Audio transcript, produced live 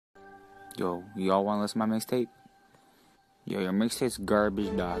Yo, y'all wanna listen to my mixtape? Yo, your mixtape's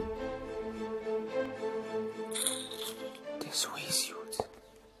garbage, dog. This way, suit.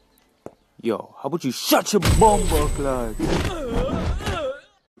 Yo, how about you shut your bumble, lad?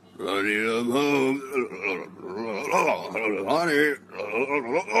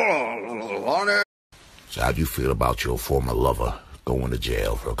 So how do you feel about your former lover going to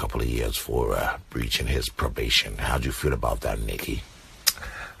jail for a couple of years for breaching his probation? How do you feel about that, Nikki?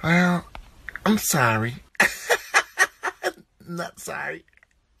 Well, I'm sorry. Not sorry.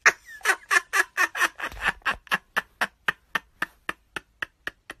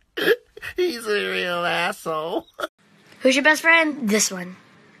 He's a real asshole. Who's your best friend? This one.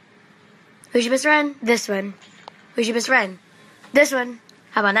 Who's your best friend? This one. Who's your best friend? This one.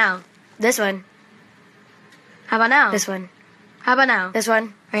 How about now? This one. How about now? This one. How about now? This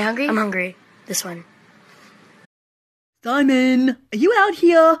one. Are you hungry? I'm hungry. This one. Simon, are you out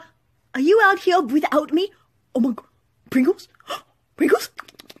here? Are you out here without me? Oh my God. Pringles? Pringles?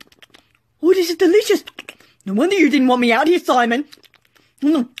 Oh, this is delicious. No wonder you didn't want me out here, Simon.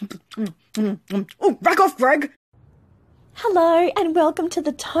 Oh, rack off, Greg. Hello and welcome to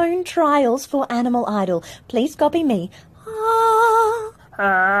the tone trials for Animal Idol. Please copy me.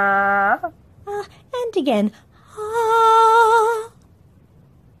 And again.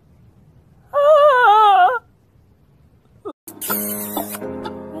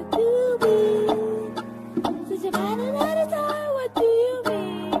 What do you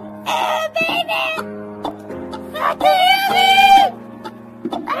mean? Oh, baby! What do you mean?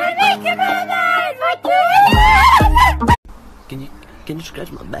 I'm making my mind! What do you mean? Can you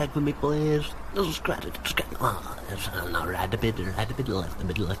scratch my back for me, please? Just scratch it, scratch it. Oh, no, right a bit, left a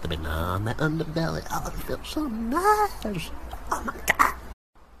bit, on that underbelly. Oh, it feels so nice. Oh my God.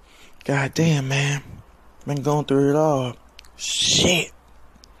 God damn, man. Been going through it all. Shit.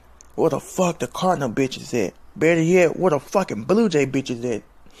 Where the fuck the Cardinal bitches at? Better yet, where the fucking Blue Jay bitches at?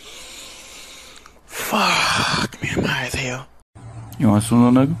 Fuck, man, I'm high as hell. You want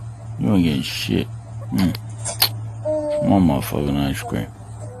some, little nigga? You ain't getting shit. One motherfucking ice cream.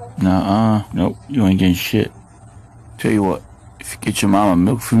 Nope, you ain't getting shit. Tell you what, if you get your mama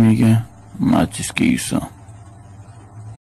milk for me again, I might just give you some.